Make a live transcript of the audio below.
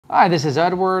Hi, this is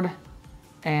Edward,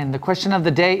 and the question of the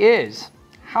day is,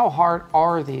 how hard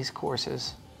are these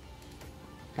courses?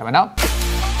 Coming up.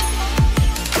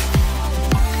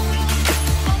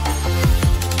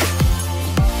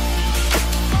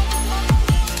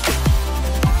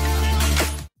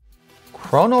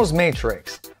 Chronos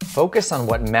Matrix. Focus on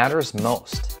what matters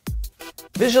most.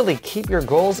 Visually keep your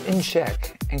goals in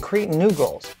check and create new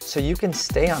goals so you can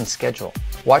stay on schedule.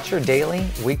 Watch your daily,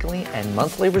 weekly, and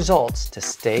monthly results to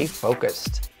stay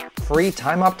focused. Free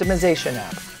time optimization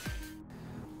app.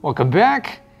 Welcome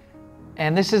back.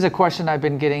 And this is a question I've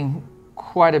been getting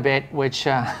quite a bit, which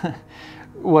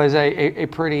was a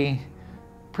pretty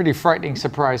frightening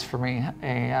surprise for me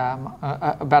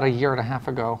about a year and a half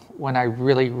ago when I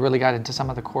really got into some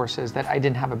of the courses that I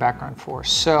didn't have a background for.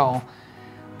 So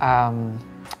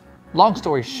long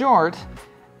story short,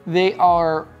 they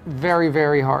are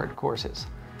very hard courses,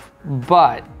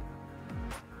 but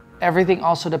everything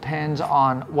also depends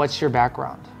on what's your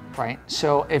background, right?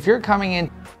 So if you're coming in,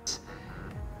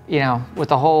 with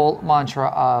the whole mantra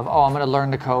of, oh, I'm going to learn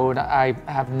the code, I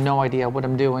have no idea what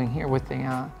I'm doing here with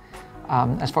the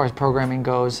as far as programming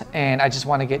goes, and I just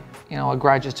want to get a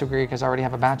graduate degree because I already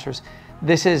have a bachelor's.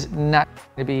 This is not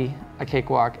going to be a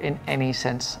cakewalk in any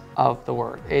sense of the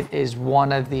word. It is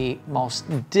one of the most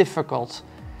difficult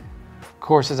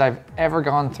courses I've ever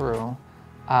gone through,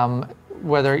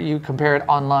 whether you compare it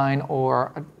online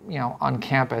or on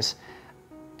campus.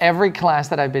 Every class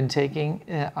that I've been taking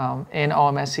in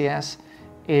OMSCS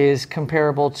is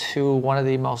comparable to one of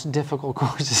the most difficult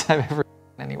courses I've ever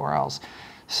taken anywhere else.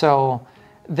 So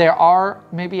there are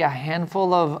maybe a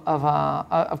handful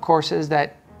of courses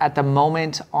that at the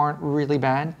moment aren't really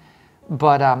bad,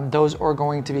 but those are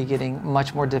going to be getting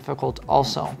much more difficult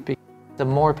also. The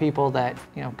more people that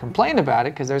complain about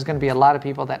it, because there's going to be a lot of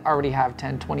people that already have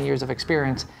 10, 20 years of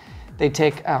experience, they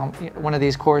take one of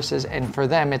these courses, and for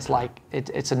them it's like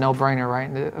it's a no-brainer,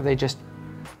 right? They just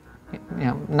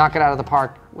knock it out of the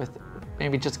park with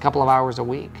maybe just a couple of hours a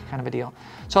week, kind of a deal.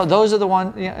 So those are the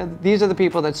ones. These are the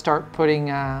people that start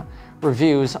putting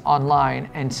reviews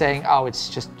online and saying, oh, it's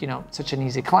just such an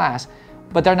easy class,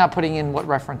 but they're not putting in what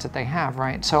reference that they have,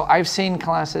 right? So I've seen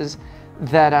classes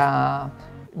that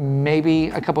maybe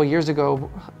a couple of years ago,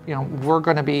 were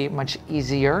going to be much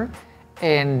easier,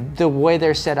 and the way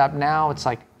they're set up now, it's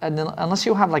like, unless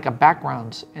you have like a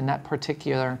background in that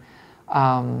particular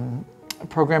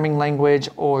programming language,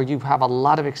 or you have a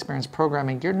lot of experience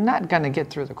programming, you're not going to get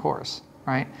through the course,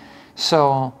 right?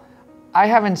 So I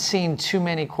haven't seen too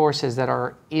many courses that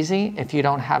are easy if you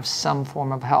don't have some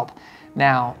form of help.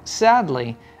 Now,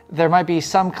 sadly, there might be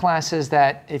some classes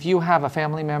that if you have a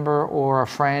family member or a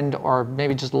friend, or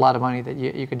maybe just a lot of money that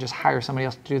you can just hire somebody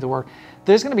else to do the work,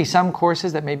 there's going to be some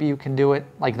courses that maybe you can do it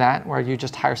like that, where you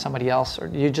just hire somebody else, or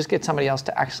you just get somebody else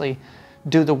to actually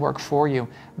do the work for you.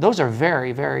 Those are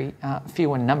very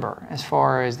few in number as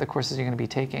far as the courses you're going to be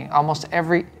taking. Almost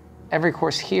every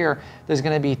course here, there's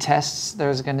going to be tests,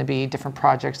 there's going to be different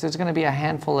projects, there's going to be a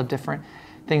handful of different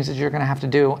things that you're going to have to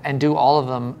do, and do all of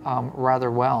them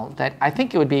rather well. That I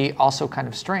think it would be also kind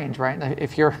of strange, right?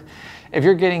 If you're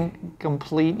getting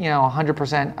complete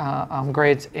 100%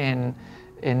 grades in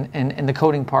the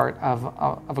coding part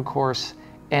of a course,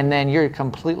 and then you're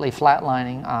completely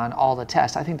flatlining on all the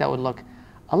tests, I think that would look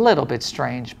a little bit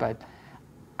strange, but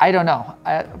I don't know.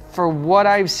 For what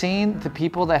I've seen, the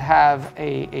people that have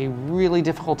a really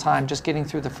difficult time just getting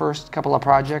through the first couple of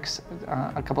projects,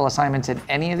 a couple of assignments in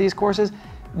any of these courses,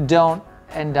 don't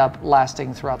end up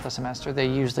lasting throughout the semester. They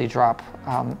usually drop,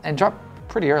 and drop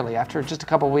pretty early after just a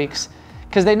couple of weeks,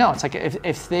 because they know it's like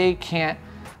if they can't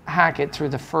hack it through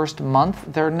the first month,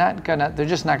 they're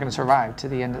just not gonna survive to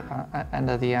the end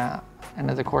of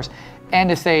the course. And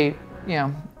if they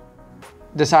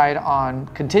decide on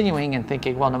continuing and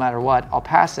thinking, well, no matter what, I'll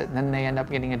pass it, and then they end up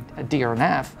getting a D or an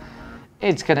F,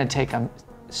 it's going to take them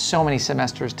so many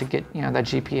semesters to get that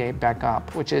GPA back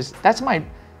up, that's my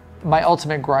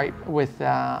ultimate gripe with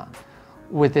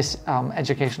this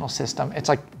educational system. It's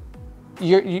like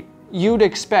you'd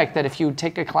expect that if you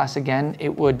take a class again,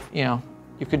 it would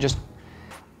you could just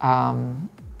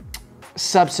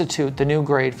substitute the new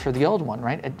grade for the old one,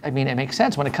 right? I mean, it makes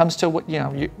sense when it comes to what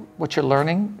you're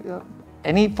learning.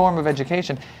 Any form of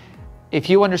education, if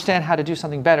you understand how to do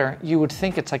something better, you would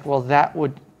think it's like, well, that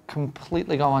would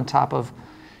completely go on top of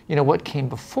what came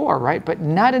before, right? But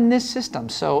not in this system.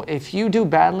 So if you do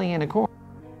badly in a course,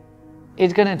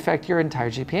 it's going to affect your entire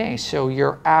GPA. So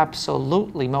you're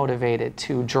absolutely motivated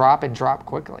to drop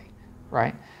quickly,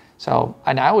 right? So,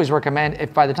 and I always recommend,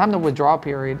 if by the time the withdrawal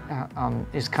period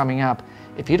is coming up,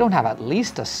 if you don't have at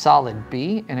least a solid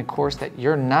B in a course that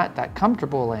you're not that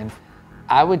comfortable in,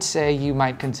 I would say you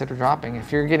might consider dropping.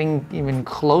 If you're getting even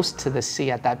close to the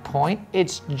C at that point,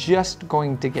 it's just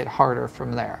going to get harder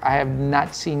from there. I have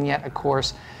not seen yet a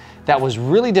course that was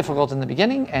really difficult in the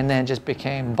beginning and then just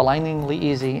became blindingly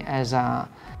easy as I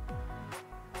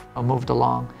moved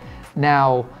along.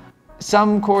 Now,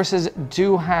 some courses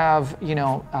do have,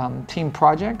 team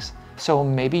projects. So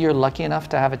maybe you're lucky enough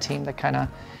to have a team that kind of,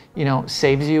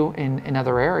 saves you in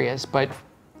other areas. But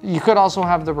you could also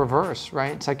have the reverse,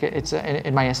 right? It's like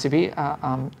in my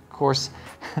SCP course,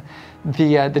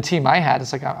 the team I had,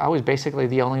 it's like I was basically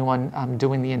the only one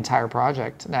doing the entire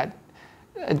project. That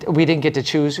we didn't get to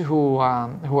choose who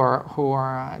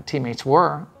our teammates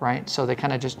were, right? So they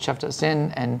kind of just shoved us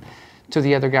in, and two of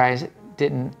the other guys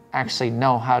didn't actually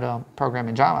know how to program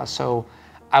in Java. So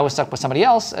I was stuck with somebody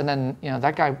else, and then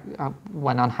that guy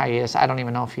went on hiatus. I don't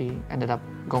even know if he ended up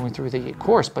going through the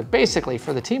course, but basically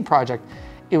for the team project,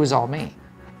 it was all me.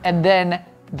 And then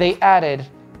they added,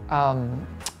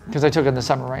 because I took it in the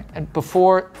summer, right? And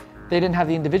before, they didn't have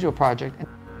the individual project, and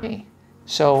me.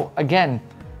 So again,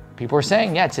 people were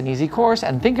saying, yeah, it's an easy course,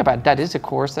 and think about it, that is a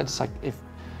course that's like, if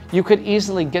you could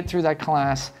easily get through that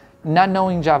class not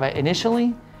knowing Java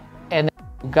initially, and then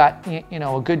you got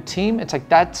a good team. It's like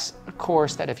that's a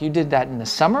course that if you did that in the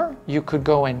summer, you could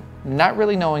go in not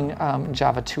really knowing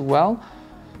Java too well,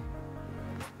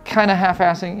 kind of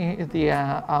half-assing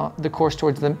the course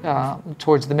towards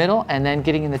the middle, and then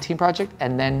getting in the team project,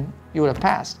 and then you would have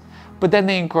passed. But then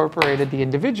they incorporated the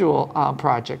individual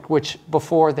project, which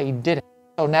before they didn't.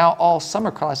 So now all summer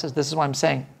classes, this is what I'm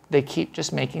saying, they keep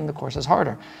just making the courses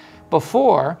harder.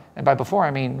 Before, and by before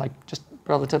I mean like just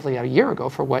relatively a year ago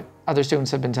for what other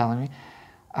students have been telling me,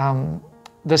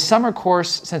 the summer course,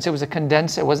 since it was a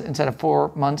condensed, it was instead of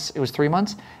 4 months, it was 3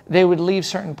 months, they would leave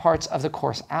certain parts of the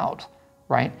course out,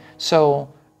 right?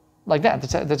 So like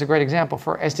that's a great example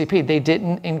for SDP. They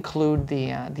didn't include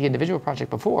the individual project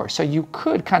before. So you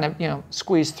could kind of,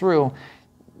 squeeze through,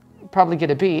 probably get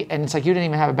a B, and it's like you didn't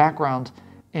even have a background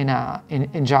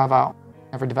in Java,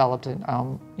 never developed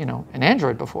an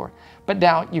Android before. But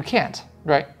now you can't,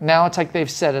 right? Now it's like they've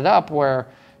set it up where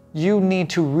you need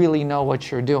to really know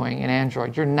what you're doing in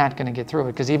Android. You're not going to get through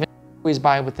it, because even squeeze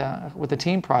by with the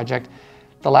team project,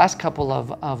 the last couple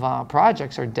of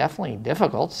projects are definitely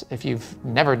difficult if you've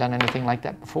never done anything like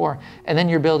that before. And then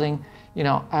you're building,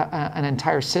 an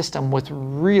entire system with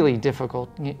really difficult,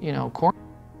 core.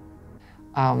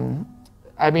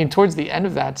 I mean, towards the end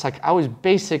of that, it's like I was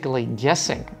basically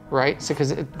guessing, right? So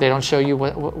because they don't show you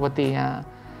what the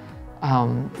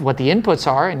inputs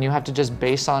are, and you have to just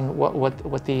base on what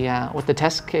the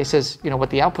test cases, what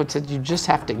the output said. You just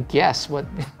have to guess what.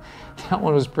 That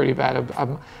one was pretty bad.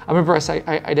 I'm impressed.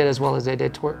 I did as well as I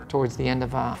did towards the end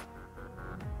of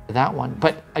that one.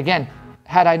 But again,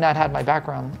 had I not had my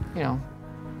background,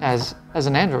 as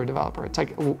an Android developer, it's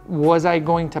like, was I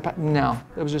going to? No,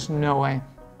 there was just no way.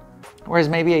 Whereas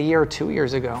maybe a year or 2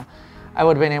 years ago, I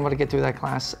would have been able to get through that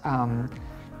class,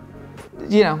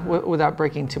 without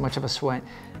breaking too much of a sweat.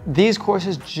 These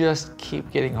courses just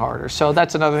keep getting harder. So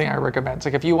that's another thing I recommend. It's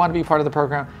like if you want to be part of the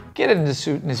program, get it as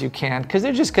soon as you can, because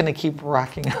they're just going to keep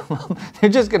rocking them. They're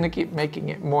just going to keep making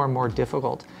it more and more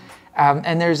difficult.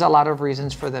 And there's a lot of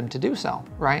reasons for them to do so,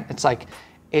 right? It's like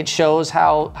it shows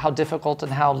how difficult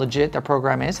and how legit their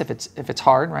program is if it's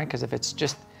hard, right? Because if it's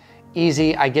just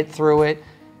easy, I get through it.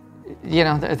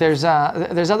 There's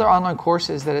other online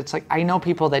courses that it's like, I know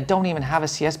people that don't even have a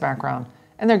CS background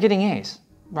and they're getting A's,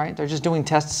 right? They're just doing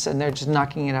tests and they're just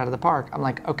knocking it out of the park. I'm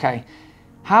like, okay,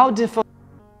 how difficult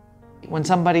when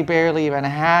somebody barely even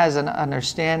has an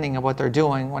understanding of what they're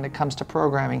doing when it comes to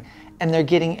programming, and they're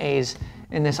getting A's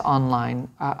in this online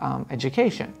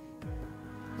education.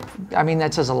 I mean,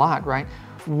 that says a lot, right?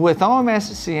 With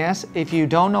OMSCS, if you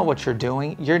don't know what you're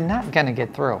doing, you're not going to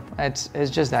get through. It's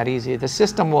just that easy. The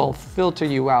system will filter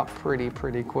you out pretty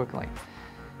quickly.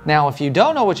 Now, if you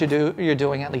don't know what you're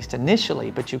doing, at least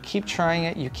initially, but you keep trying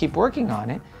it, you keep working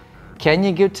on it, can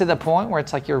you get to the point where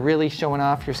it's like you're really showing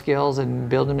off your skills and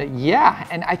building it? Yeah,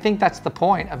 and I think that's the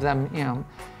point of them,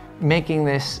 making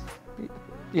this,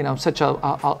 such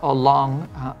a long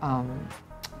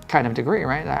kind of degree,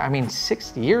 right? I mean,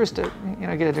 6 years to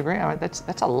get a degree. I mean,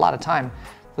 that's a lot of time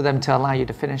for them to allow you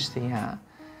to finish the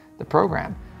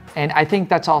program. And I think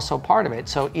that's also part of it.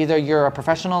 So either you're a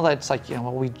professional that's like,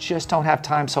 well, we just don't have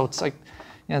time. So it's like,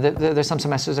 there's some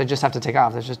semesters I just have to take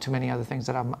off. There's just too many other things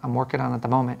that I'm working on at the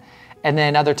moment. And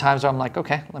then other times where I'm like,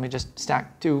 okay, let me just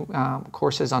stack 2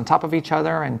 courses on top of each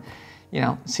other and,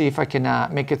 see if I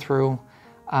can make it through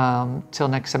till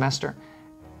next semester.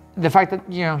 The fact that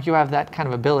you have that kind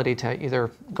of ability to either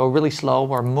go really slow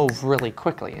or move really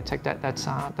quickly, it's like that's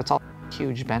all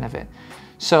huge benefit.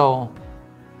 So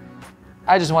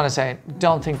I just want to say,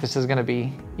 don't think this is going to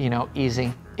be,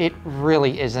 easy. It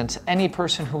really isn't. Any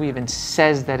person who even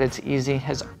says that it's easy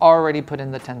has already put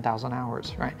in the 10,000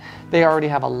 hours, right? They already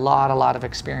have a lot of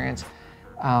experience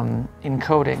in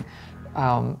coding,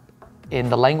 in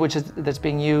the language that's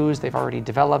being used. They've already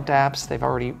developed apps. They've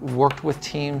already worked with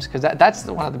teams, because that's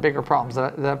one of the bigger problems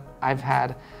that I've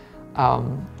had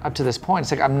up to this point.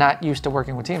 It's like I'm not used to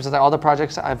working with teams. It's like all the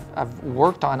projects I've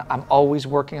worked on, I'm always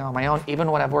working on my own.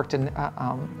 Even when I've worked in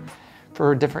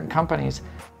for different companies,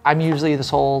 I'm usually the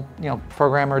sole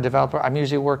programmer, developer. I'm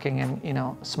usually working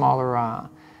in smaller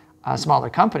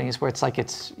companies where it's like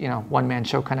it's one-man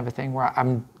show kind of a thing, where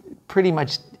I'm pretty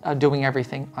much doing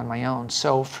everything on my own.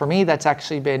 So for me, that's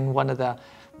actually been one of the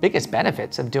biggest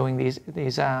benefits of doing these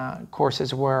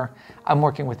courses where I'm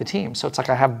working with the team. So it's like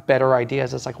I have better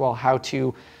ideas. It's like, well, how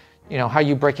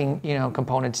you breaking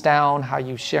components down, how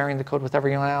you sharing the code with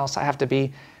everyone else. I have to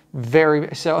be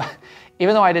so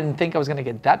even though I didn't think I was going to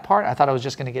get that part, I thought I was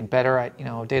just going to get better at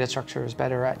data structures,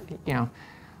 better at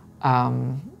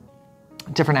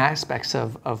different aspects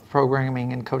of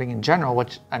programming and coding in general,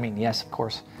 which, I mean, yes, of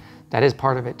course, that is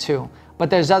part of it too. But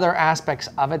there's other aspects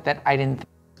of it that I didn't think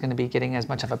I was going to be getting as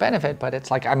much of a benefit, but it's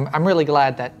like, I'm really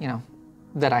glad that,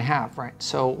 that I have, right?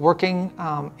 So working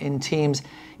in teams,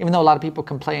 even though a lot of people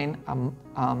complain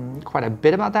quite a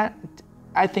bit about that,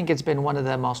 I think it's been one of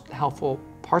the most helpful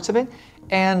parts of it.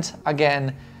 And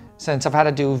again, since I've had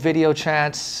to do video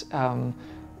chats,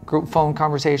 group phone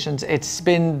conversations, it's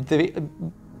been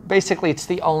basically it's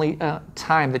the only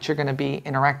time that you're going to be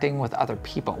interacting with other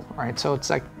people, right? So it's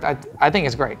like, I think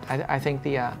it's great. I think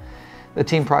the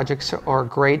team projects are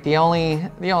great. The only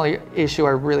issue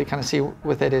I really kind of see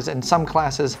with it is in some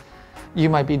classes you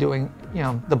might be doing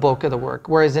the bulk of the work,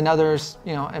 whereas in others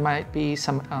it might be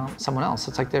someone else.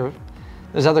 It's like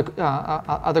there's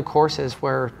other courses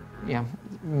where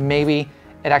maybe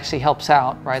it actually helps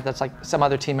out, right? That's like some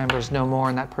other team members know more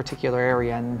in that particular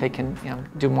area, and they can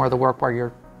do more of the work while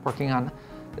you're working on,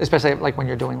 especially like when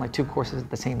you're doing like 2 courses at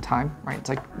the same time, right? It's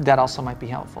like that also might be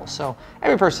helpful. So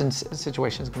every person's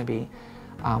situation is going to be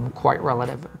quite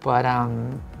relative, but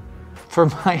from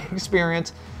my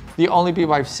experience, the only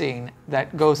people I've seen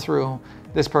that go through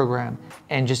this program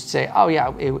and just say, oh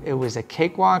yeah, it was a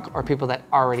cakewalk, or people that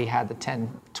already had the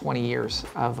 10, 20 years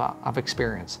of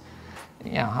experience.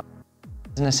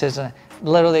 Businesses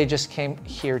literally just came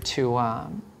here to,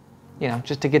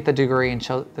 just to get the degree and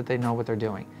show that they know what they're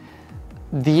doing.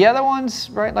 The other ones,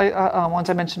 right, like ones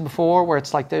I mentioned before, where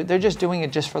it's like they're just doing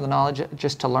it just for the knowledge,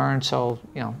 just to learn. So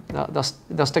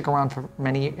they'll stick around for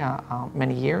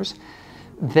many years.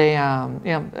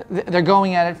 They're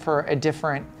going at it for a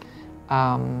different.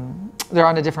 They're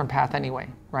on a different path anyway,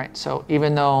 right? So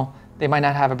even though they might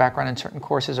not have a background in certain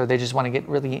courses, or they just want to get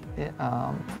really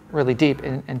deep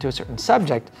into a certain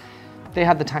subject, they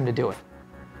have the time to do it,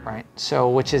 right? So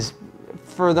which is,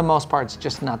 for the most part, it's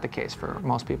just not the case for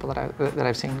most people that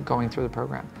I've seen going through the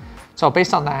program. So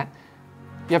based on that,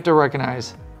 you have to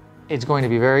recognize it's going to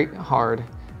be very hard.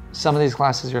 Some of these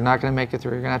classes you're not going to make it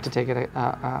through. You're going to have to take it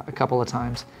a couple of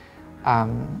times.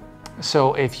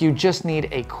 So if you just need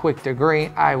a quick degree,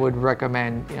 I would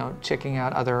recommend checking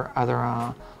out other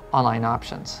online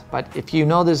options. But if you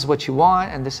know this is what you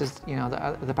want, and this is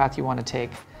the path you want to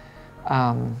take,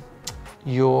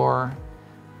 your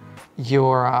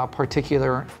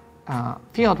particular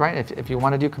field, right? If you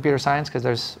want to do computer science, because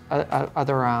there's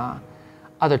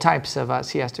other types of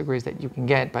CS degrees that you can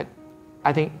get. But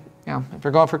I think if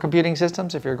you're going for computing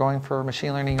systems, if you're going for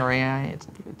machine learning or AI,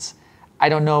 I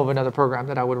don't know of another program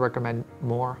that I would recommend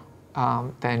more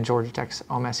than Georgia Tech's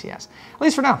OMSCS. At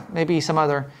least for now. Maybe some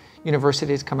other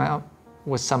universities come out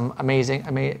with some amazing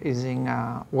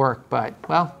work, but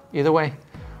well, either way,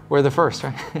 we're the first,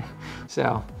 right?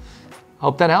 So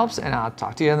hope that helps, and I'll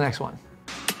talk to you in the next one.